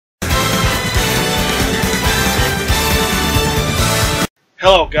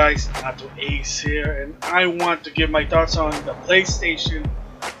Hello guys, NautoAce here, and I want to give my thoughts on the PlayStation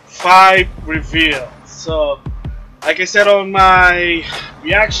 5 reveal. So, like I said on my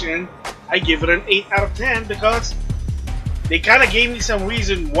reaction, I give it an 8 out of 10 because they kind of gave me some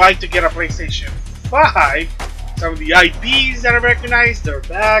reason why to get a PlayStation 5. Some of the IPs that I recognize, they're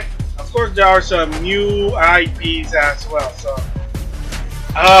back. Of course, there are some new IPs as well. So,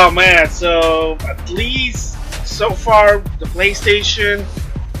 oh man, so at least so far the PlayStation,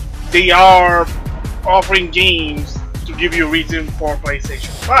 they are offering games to give you a reason for PlayStation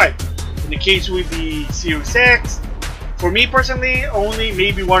 5. In the case with the Series X, for me personally, only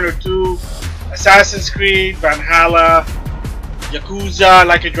maybe one or two: Assassin's Creed, Valhalla, Yakuza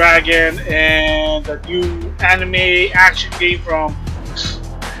Like a Dragon, and the new anime action game from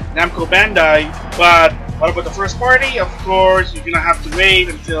Namco Bandai. But what about the first party? Of course, you're gonna have to wait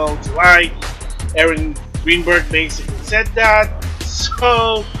until July. Aaron Greenberg basically said that.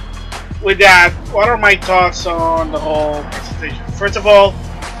 So, with that, what are my thoughts on the whole presentation? First of all,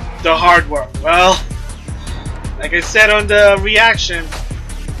 the hardware. Well, like I said on the reaction,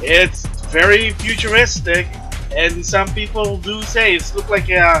 it's very futuristic, and some people do say it's looked like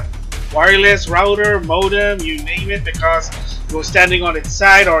a wireless router, modem, you name it, because it was standing on its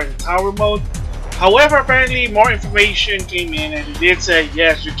side or in tower mode. However, apparently more information came in, and it did say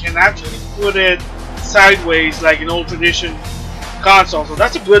yes, you can actually put it sideways like an old tradition console, so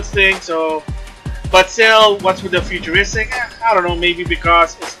that's a good thing. So, but still, what's with the futuristic? I don't know, maybe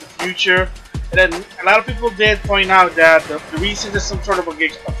because it's the future. And then a lot of people did point out that the reason is some sort of a V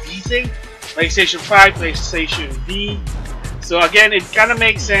thing, PlayStation 5, PlayStation V. So again, it kind of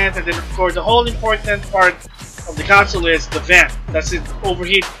makes sense. And then of course, the whole important part of the console is the vent. Does it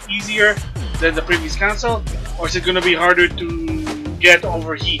overheat easier than the previous console, or is it going to be harder to get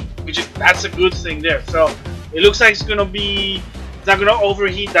overheat? That's a good thing there. So it looks like it's not going to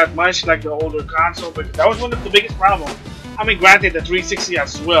overheat that much like the older console, but that was one of the biggest problems. I mean, granted, the 360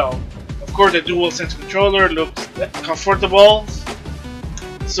 as well. Of course, the DualSense controller looks comfortable.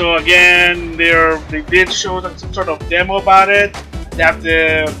 So again, they did show some sort of demo about it.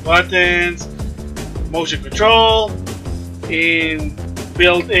 Adaptive buttons, motion control, in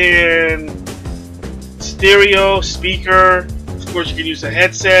built-in stereo speaker. Of course, you can use a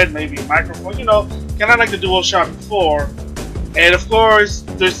headset, maybe a microphone, you know, kind of like the DualShock 4. And of course,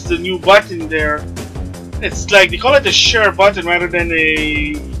 there's the new button there. It's like, they call it the share button rather than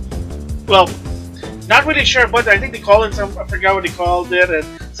a, well, not really a share button. I think they call it some, I forgot what they called it. And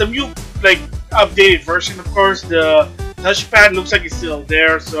some new, like, updated version. Of course, the touchpad looks like it's still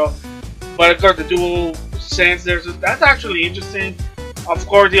there. So, but of course, the DualSense there. So that's actually interesting. Of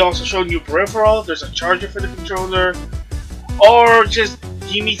course, they also showed new peripheral. There's a charger for the controller. Or just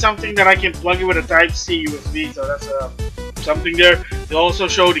give me something that I can plug it with a Type-C USB. So that's something there. They also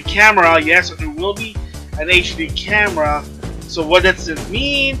show the camera. Yes, so there will be an HD camera. So what does it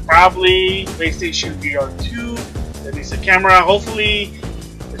mean? Probably PlayStation VR 2. That is a camera. Hopefully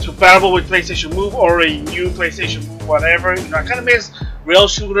it's compatible with PlayStation Move or a new PlayStation Move, whatever. You know, I kind of miss rail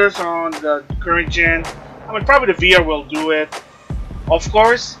shooters on the current gen. I mean, probably the VR will do it. Of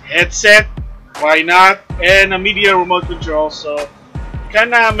course, headset. Why not? And a media remote control. So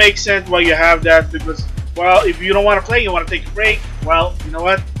kind of makes sense why you have that, because, well, if you don't want to play, you want to take a break, well, you know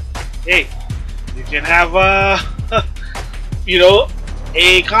what? Hey, you can have you know,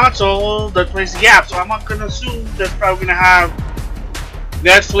 a console that plays the app. So I'm not gonna assume that's probably gonna have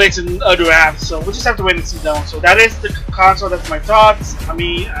Netflix and other apps. So we'll just have to wait and see that one. So that is the console. That's my thoughts. I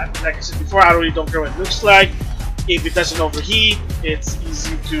mean, like I said before, I really don't care what it looks like. If it doesn't overheat, it's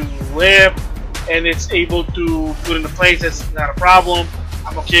easy to lift, and it's able to put into place. That's not a problem.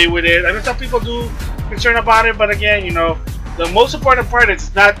 I'm okay with it. I know some people do concern about it, but again, you know, the most important part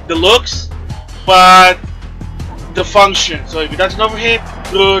is not the looks, but the function. So if it doesn't overheat,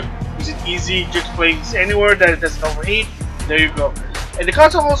 good. Is it easy? Just place anywhere that it doesn't overheat. There you go. And the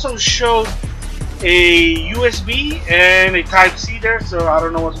console also showed a USB and a Type-C there, so I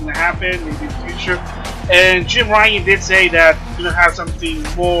don't know what's going to happen, maybe in the future. And Jim Ryan did say that you're going to have something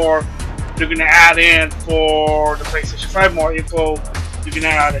more they're going to add in for the PlayStation 5, more info you can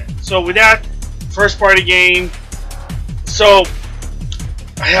add in. So with that, first party game. So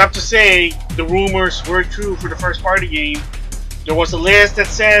I have to say the rumors were true for the first party game. There was a list that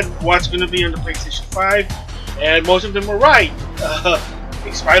said what's going to be on the PlayStation 5, and most of them were right. A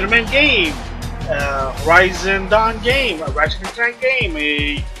Spider-Man game, Horizon Dawn game, a Ratchet & Clank game,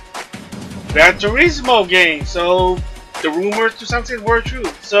 a Gran Turismo game. So the rumors to some extent were true.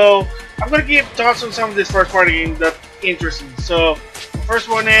 So I'm going to give thoughts on some of this first party games that interest me. So the first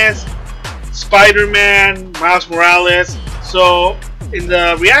one is Spider-Man Miles Morales. So in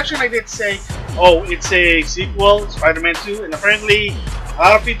the reaction I did say, oh, it's a sequel, Spider-Man 2, and apparently a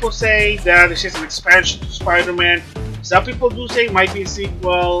lot of people say that it's just an expansion to Spider-Man. Some people do say it might be a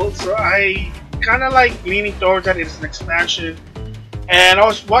sequel, so I kind of like leaning towards that it's an expansion. And I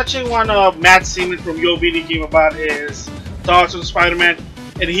was watching one of Matt Seaman from Yo Video Game about his thoughts on Spider-Man,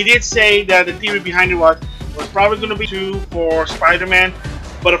 and he did say that the theory behind it was probably going to be 2 for Spider-Man,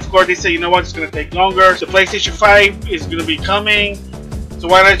 but of course they say, you know what, it's going to take longer. The PlayStation 5 is going to be coming, so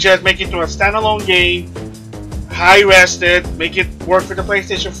why not just make it to a standalone game, high-res it, make it work for the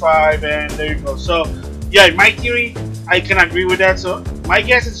PlayStation 5, and there you go. So yeah, in my theory, I can agree with that. So my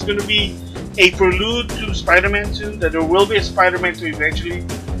guess is going to be a prelude to Spider-Man 2, that there will be a Spider-Man 2 eventually.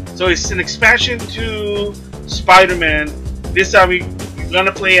 So it's an expansion to Spider-Man. This time we're going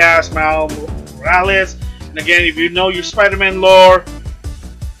to play as Miles Morales. And again, if you know your Spider-Man lore,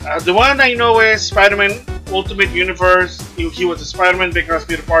 the one I know is Spider-Man Ultimate Universe. He was a Spider-Man because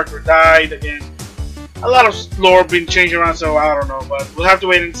Peter Parker died. Again, a lot of lore been changed around, so I don't know. But we'll have to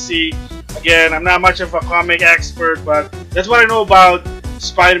wait and see. Again, I'm not much of a comic expert, but that's what I know about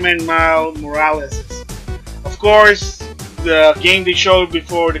Spider-Man Miles Morales. Of course, the game they showed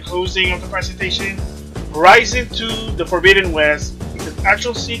before the closing of the presentation, Horizon 2 The Forbidden West, is an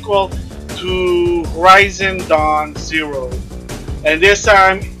actual sequel to Horizon Dawn Zero. And this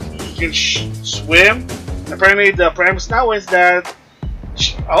time, you can swim. And apparently, the premise now is that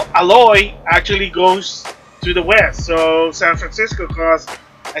Aloy actually goes to the west, so San Francisco, because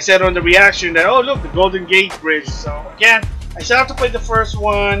I said on the reaction that, oh look, the Golden Gate Bridge. So again, I still have to play the first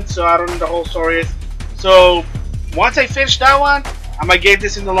one, so I don't know the whole story is. So once I finish that one, I might get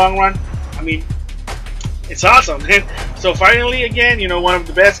this in the long run. I mean, it's awesome. So finally, again, you know, one of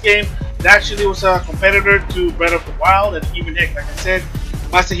the best games. It actually was a competitor to Breath of the Wild, and even heck, like I said,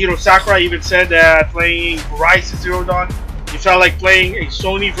 Masahiro Sakurai even said that playing Horizon Zero Dawn, it felt like playing a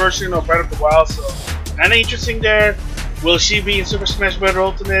Sony version of Breath of the Wild. So kind of interesting there. Will she be in Super Smash Bros.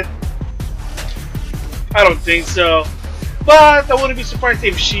 Ultimate? I don't think so. But I wouldn't be surprised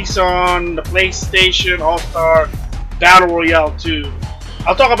if she's on the PlayStation All-Star Battle Royale 2.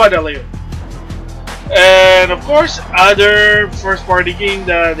 I'll talk about that later. And of course, other first-party game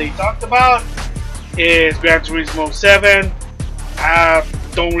that they talked about is Gran Turismo 7. I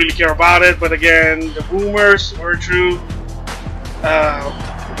don't really care about it, but again, the rumors were true.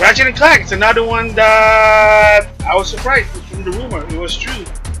 Ratchet & Clank is another one that I was surprised from the rumor. It was true.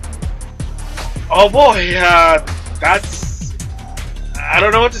 Oh boy, that's... I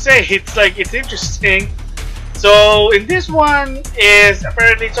don't know what to say. It's interesting. So in this one is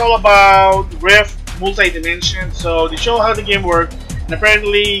apparently it's all about Rift multi-dimension. So they show how the game works, and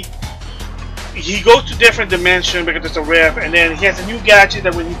apparently he goes to different dimensions because it's a rift, and then he has a new gadget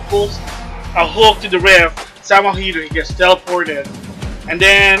that when he pulls a hook to the rift, somehow he gets teleported. And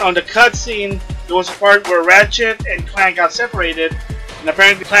then on the cutscene, there was a part where Ratchet and Clank got separated, and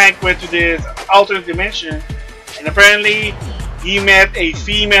apparently Clank went to this alternate dimension, and apparently he met a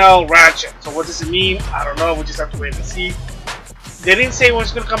female Ratchet. So what does it mean? I don't know. We'll just have to wait and see. They didn't say when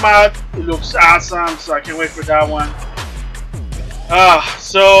it's gonna come out. It looks awesome, so I can't wait for that one.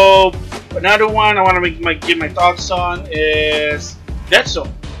 So another one I want to give my thoughts on is Dead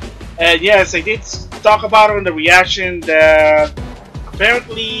Zone. And yes, I did talk about it in the reaction that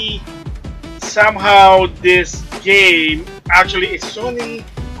apparently somehow this game actually is Sony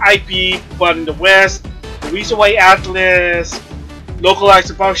IP, but in the West, the reason why Atlas localized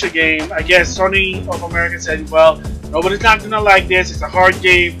the publisher game, I guess Sony of America said, well, nobody's not gonna like this. It's a hard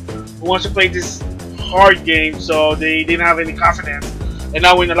game. Who wants to play this hard game? So they didn't have any confidence. And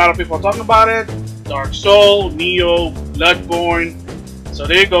now when a lot of people are talking about it, Dark Souls, Neo, Bloodborne. So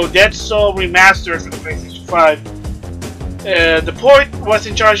there you go, Dead Soul Remastered for the PlayStation 5. The port was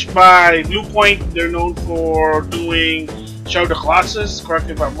in charge by Bluepoint. They're known for doing Shadow of the Colossus, correct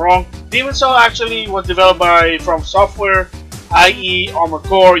me if I'm wrong. Demon's Soul actually was developed by From Software, i.e. Armored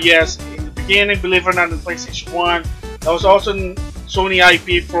Core. Yes, in the beginning, believe it or not, in PlayStation 1. That was also Sony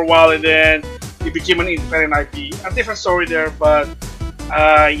IP for a while, and then it became an independent IP. A different story there, but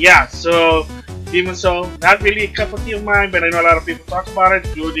yeah, so Demon's Soul, not really a cup of tea of mine, but I know a lot of people talk about it,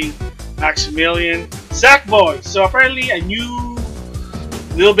 including Maximilian. Sackboy, so apparently a new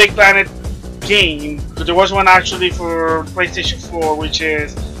Little Big Planet game, because there was one actually for PlayStation 4, which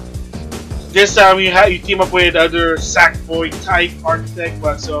is this time you team up with other Sackboy type architect,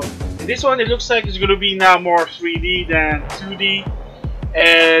 but so in this one it looks like it's going to be now more 3D than 2D.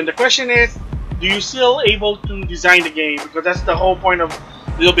 And the question is, do you still able to design the game? Because that's the whole point of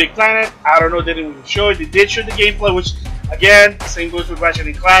Little Big Planet. I don't know, they didn't even show it. They did show the gameplay, which again, same goes with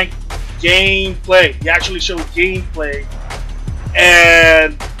Ratchet & Clank. Gameplay. They actually showed gameplay.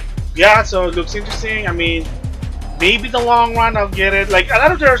 And yeah, so it looks interesting. I mean, maybe the long run I'll get it. Like a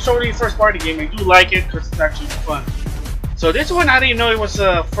lot of their Sony first party game, I do like it because it's actually fun. So this one I didn't know it was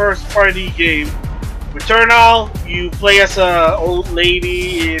a first party game. Returnal, you play as a old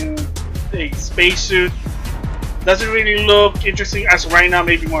lady in a spacesuit. Doesn't really look interesting as of right now.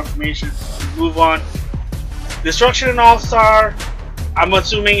 Maybe more information. Move on. Destruction All-Star. I'm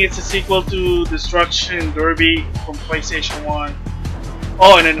assuming it's a sequel to Destruction Derby from PlayStation 1.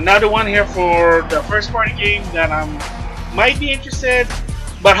 Oh, and then another one here for the first party game that I might be interested.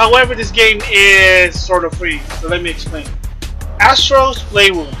 But however, this game is sort of free. So let me explain. Astro's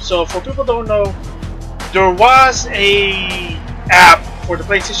Playroom. So for people who don't know, there was a app for the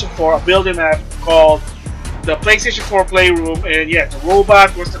PlayStation 4, a building app called the PlayStation 4 Playroom, and yeah, the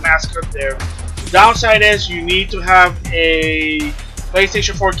robot was the mascot there. The downside is you need to have a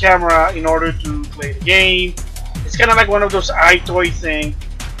PlayStation 4 camera in order to play the game. It's kind of like one of those iToy thing,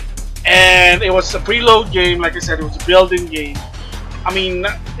 and it was a preload game. Like I said, it was a building game. I mean,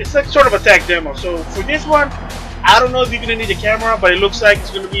 it's like sort of a tech demo. So for this one, I don't know if you're gonna need a camera, but it looks like it's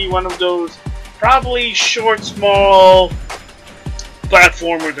gonna be one of those probably short, small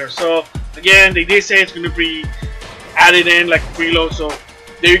platformer there. So again, they did say it's going to be added in like a preload. So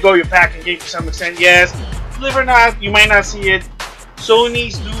there you go, you're packing game to some extent. Yes, believe it or not, you might not see it.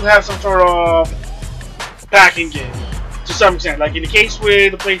 Sony's do have some sort of packing game to some extent. Like in the case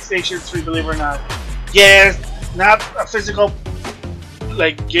with the PlayStation 3, believe it or not, yes, not a physical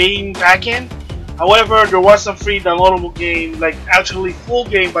like game packing. However, there was some free downloadable game, like actually full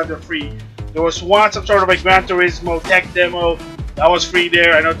game, but they're free. There was one, some sort of a Gran Turismo tech demo that was free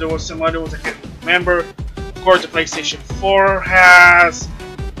there. I know there was some other ones I can't remember. Of course, the PlayStation 4 has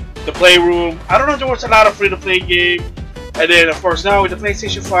the Playroom. I don't know if there was a lot of free-to-play game. And then, of course, now with the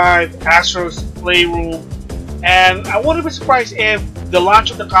PlayStation 5, Astro's Playroom. And I wouldn't be surprised if the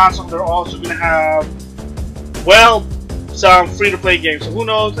launch of the console, they're also going to have, well, some free-to-play games. So who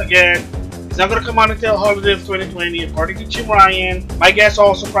knows, again, it's not going to come out until holiday of 2020, according to Jim Ryan. My guess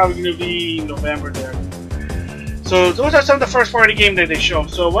also probably going to be in November there. So those are some of the first-party games that they show.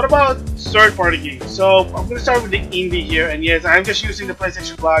 So what about third-party games? So I'm going to start with the indie here. And yes, I'm just using the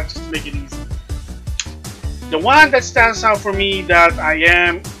PlayStation blog just to make it easy. The one that stands out for me that I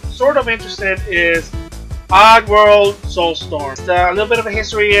am sort of interested is Oddworld Soulstorm. A little bit of a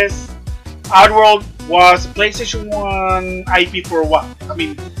history is Oddworld was a PlayStation 1 IP for a while. I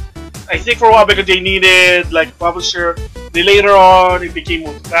mean, I think for a while because they needed like a publisher. Then later on it became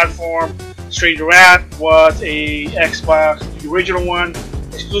multi-platform. Stranger Rat was a Xbox, the original one,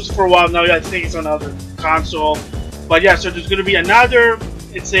 exclusive for a while. Now I think it's on another console. But yeah, so there's going to be another,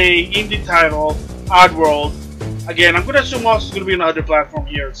 it's a indie title, Oddworld. Again, I'm going to assume also it's going to be on another platform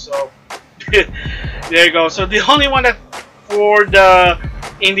here. So there you go. So the only one that for the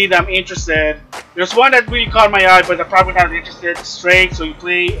indie that I'm interested, there's one that really caught my eye, but I'm probably not interested. Stray. So you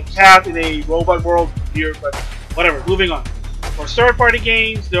play a cat in a robot world here, but whatever. Moving on. For third-party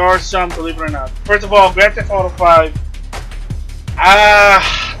games, there are some, believe it or not. First of all, Grand Theft Auto 5.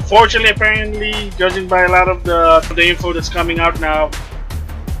 Fortunately, apparently, judging by a lot of the info that's coming out now,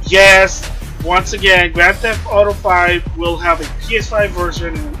 yes, once again, Grand Theft Auto 5 will have a PS5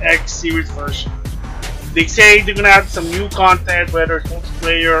 version and an X series version. They say they're gonna add some new content, whether it's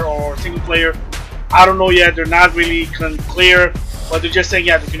multiplayer or single player. I don't know yet. They're not really clear, but they're just saying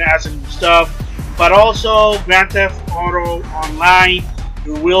yeah, they're gonna add some new stuff. But also, Grand Theft Auto Online,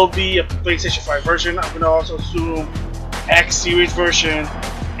 there will be a PlayStation 5 version. I'm gonna also assume X series version,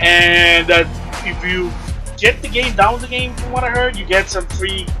 and if you get the game, download the game, from what I heard, you get some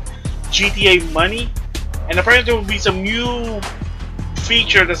free GTA money, and apparently there will be some new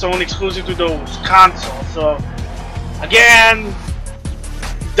feature that's only exclusive to those consoles. So again,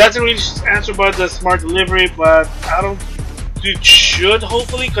 doesn't really answer about the smart delivery, but I don't. It should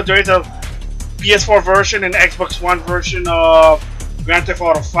hopefully, because there is a PS4 version and Xbox One version of Grand Theft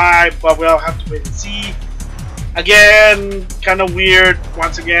Auto 5, but we'll have to wait and see. Again, kind of weird.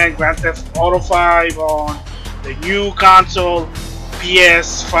 Once again, Grand Theft Auto 5 on the new console,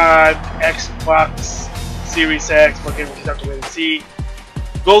 PS5, Xbox Series X, but again, we'll just have to wait and see.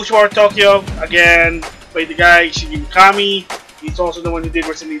 Ghost War Tokyo, again, played the guy Shinji Mikami. He's also the one who did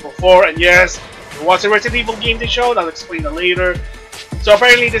Resident Evil 4, and yes, there was a Resident Evil game they showed. I'll explain that later. So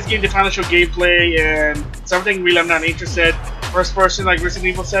apparently this game, the final show gameplay and something really I'm not interested. First person like Resident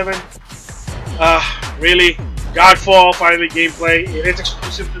Evil 7. Really? Godfall, finally gameplay. It is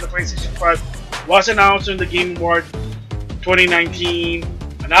exclusive to the PlayStation 5. Was announced in the Game Award 2019.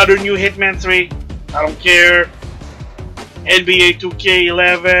 Another new Hitman 3. I don't care. NBA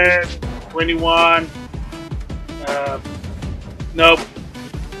 2K11, 21. Nope.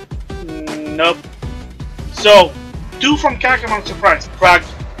 Nope. So, 2 from Capcom, I'm surprised.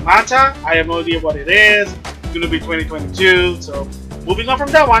 Pragmata, I have no idea what it is. It's gonna be 2022. So, moving on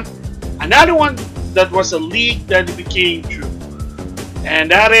from that one. Another one that was a leak that became true. And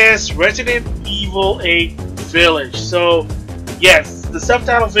that is Resident Evil 8 Village. So, yes, the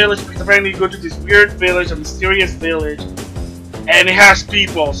subtitle Village, because apparently you go to this weird village, a mysterious village, and it has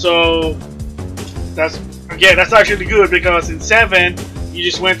people. So, that's actually good, because in 7, you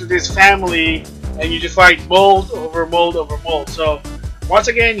just went to this family and you just fight mold over mold over mold. So, once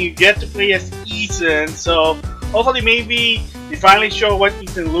again, you get to play as Ethan. So, hopefully, maybe they finally show what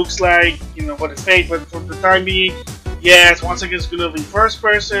Ethan looks like, you know, what his face, but for the time being, yes, once again, it's gonna be first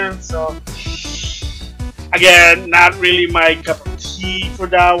person. So, again, not really my cup of tea for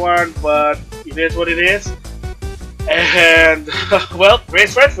that one, but it is what it is. And, well,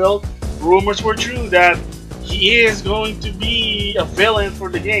 Grace Redfield, rumors were true that he is going to be a villain for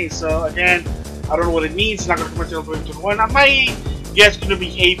the game. So, again, I don't know what it means. It's not going to come until 2021. I might guess it's going to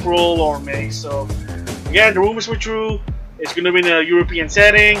be April or May. So, again, the rumors were true. It's going to be in a European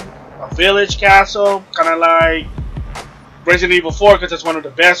setting, a village castle, kind of like Resident Evil 4, because that's one of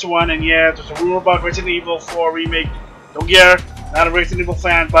the best one. And yeah, there's a rumor about Resident Evil 4 remake. Don't care, not a Resident Evil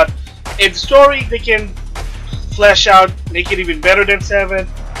fan, but if the story they can flesh out, make it even better than 7,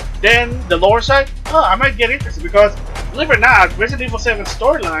 then the lore side, I might get interested, because believe it or not, Resident Evil 7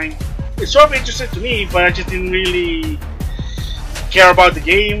 storyline is sort of interesting to me, but I just didn't really care about the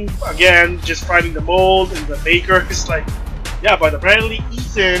game. Again, just fighting the mold and the baker. It's like, yeah, but apparently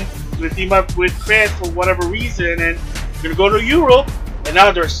Ethan will team up with Chris for whatever reason, and you're gonna go to Europe, and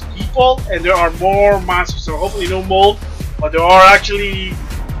now there's people and there are more monsters. So hopefully no mold, but there are actually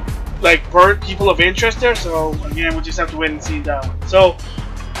like bird people of interest there. So again, we'll just have to wait and see that one. So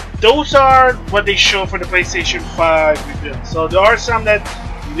those are what they show for the PlayStation 5 reveal. So there are some that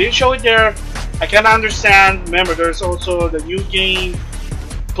you didn't show it there. I can understand. Remember, there's also the new game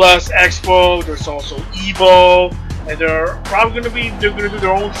plus Expo. There's also Evo, and they're probably gonna do their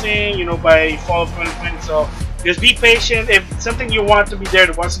own thing, you know, by fall of 2020. So just be patient. If it's something you want to be there,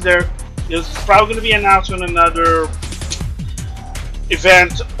 that wasn't there, it's probably gonna be announced on another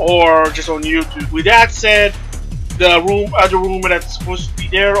event or just on YouTube. With that said, the other rumor that's supposed to be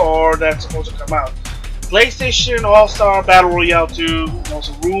there or that's supposed to come out, PlayStation All-Star Battle Royale 2. There's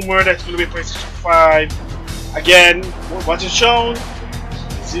a rumor that's going to be PlayStation 5. Again, once it's shown,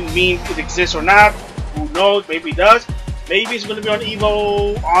 does it mean it exists or not? Who knows? Maybe it does. Maybe it's going to be on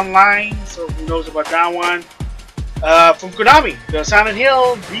Evo Online, so who knows about that one. From Konami, the Silent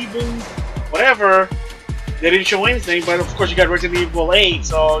Hill reboot, whatever, they didn't show anything, but of course you got Resident Evil 8,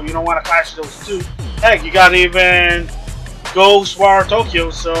 so you don't want to clash those two. Heck, you got even Ghost War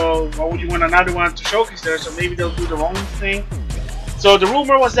Tokyo, so why would you want another one to showcase there? So maybe they'll do their own thing. So the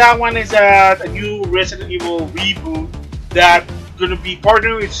rumor was that one is that a new Resident Evil reboot that gonna be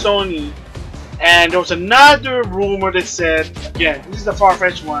partnering with Sony. And there was another rumor that said, again, this is the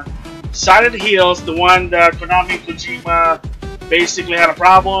far-fetched one, Silent Hills, the one that Konami and Kojima basically had a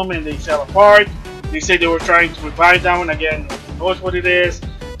problem and they fell apart. They said they were trying to revive that one. Again, who knows what it is?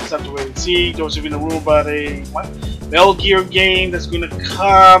 Just have to wait and see. There was even a rumor about a Metal Gear game that's going to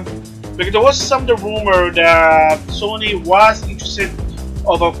come. Because there was some rumor that Sony was interested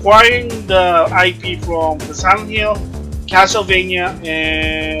of acquiring the IP from the Silent Hill, Castlevania,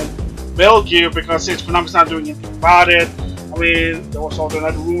 and Metal Gear, because since Konami's not doing anything about it. I mean, there was also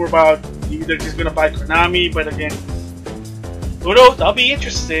another rumor about maybe they're just going to buy Konami, but again, who knows? That'll be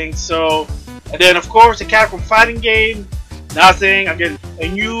interesting. So, and then of course the Capcom fighting game, nothing. Again, a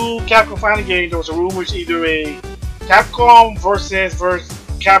new Capcom fighting game. There was a rumor it's either a Capcom versus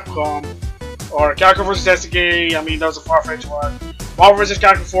Capcom, or Capcom versus SIEA. I mean, that was a far-fetched one. Marvel vs.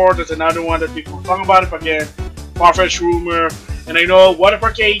 Capcom 4, there's another one that people were talking about it, but again, far-fetched rumor. And I know What Up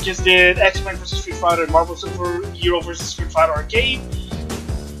Arcade just did X-Men vs. Street Fighter and Marvel Super Hero vs. Street Fighter Arcade.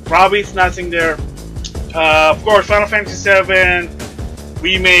 Probably it's nothing there. Of course, Final Fantasy VII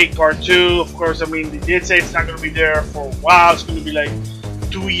Remake Part 2. Of course, I mean, they did say it's not going to be there for a while. It's going to be like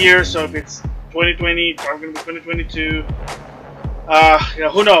 2 years. So if it's 2020, it's probably going to be 2022. Yeah,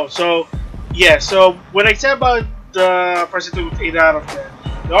 who knows? So, yeah. So what I said about the President with 8 out of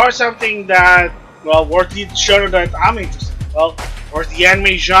 10, there are something that, well, worth the genre that I'm interested in. Well, where's the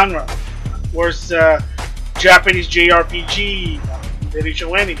anime genre? Where's Japanese JRPG? They didn't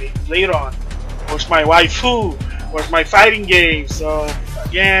show anything later on. Where's my waifu? Where's my fighting game? So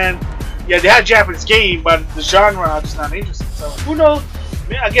again, yeah, they had Japanese game, but the genre I'm just not interested. So who knows?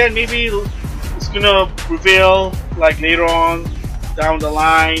 Again, maybe it's gonna reveal like later on down the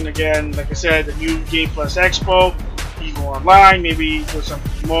line. Again, like I said, the new game plus Expo. Eagle Online, maybe do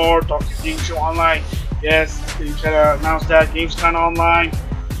something more, talk to Game Show Online. Yes, they kind of announced that GamesCon Online.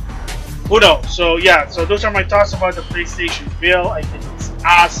 Who knows? So yeah, so those are my thoughts about the PlayStation bill. I think it's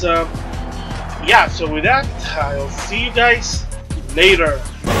awesome. Yeah, so with that, I'll see you guys later.